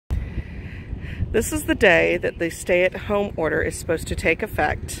This is the day that the stay-at-home order is supposed to take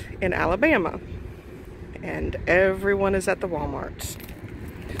effect in Alabama. And everyone is at the Walmart.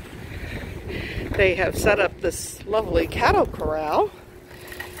 They have set up this lovely cattle corral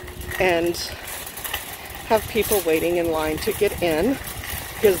and have people waiting in line to get in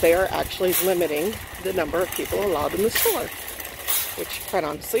because they are actually limiting the number of people allowed in the store, which quite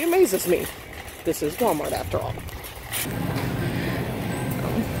honestly amazes me. This is Walmart after all.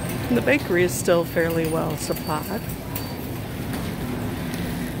 The bakery is still fairly well supplied.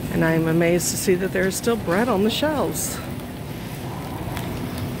 And I'm amazed to see that there is still bread on the shelves.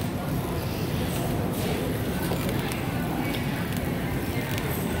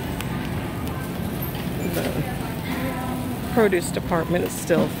 The produce department is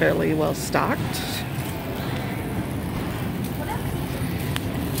still fairly well stocked.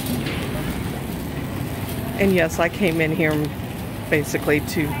 And yes, I came in here basically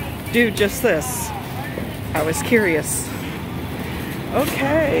to do just this. I was curious.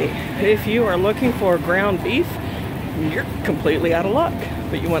 Okay, if you are looking for ground beef, you're completely out of luck.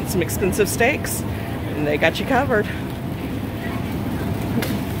 But you want some expensive steaks, and they got you covered.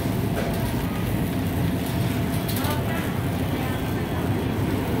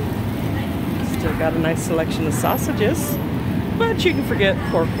 Still got a nice selection of sausages, but you can forget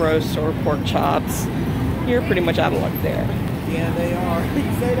pork roast or pork chops. You're pretty much out of luck there. Yeah, they are.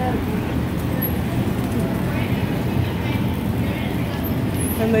 Say that again.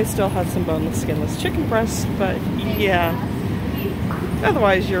 And they still have some boneless, skinless chicken breasts, but yeah,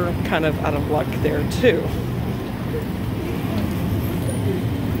 otherwise you're kind of out of luck there too.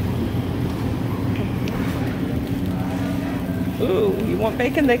 Ooh, you want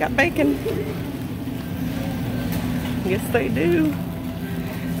bacon? They got bacon. Yes, they do.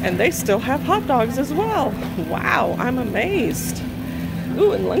 And they still have hot dogs as well. Wow, I'm amazed.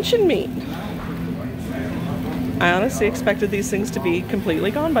 Ooh, and luncheon meat. I honestly expected these things to be completely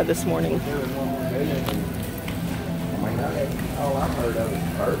gone by this morning.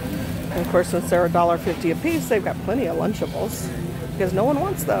 And of course, since they're $1.50 a piece, they've got plenty of Lunchables because no one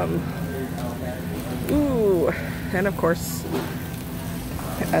wants them. Ooh, and of course,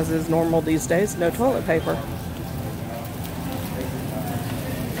 as is normal these days, no toilet paper.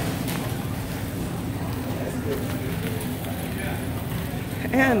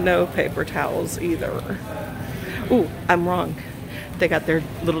 And no paper towels either. Ooh, I'm wrong. They got their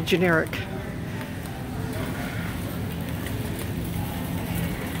little generic.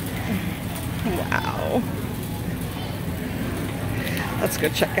 Wow. Let's go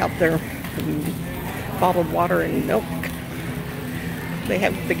check out their bottled water and milk. They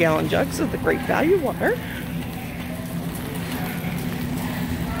have the gallon jugs of the Great Value water.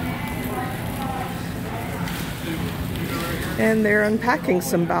 And they're unpacking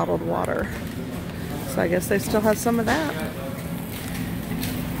some bottled water. So I guess they still have some of that.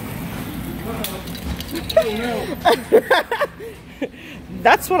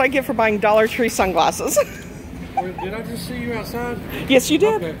 That's what I get for buying Dollar Tree sunglasses. Did I just see you outside? Yes, you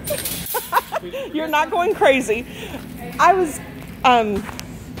did. Okay. You're not going crazy. I was,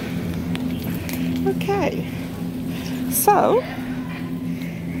 okay. So,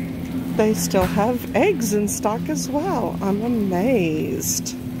 they still have eggs in stock as well. I'm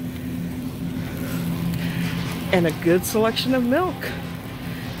amazed. And a good selection of milk.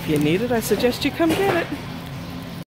 If you need it, I suggest you come get it.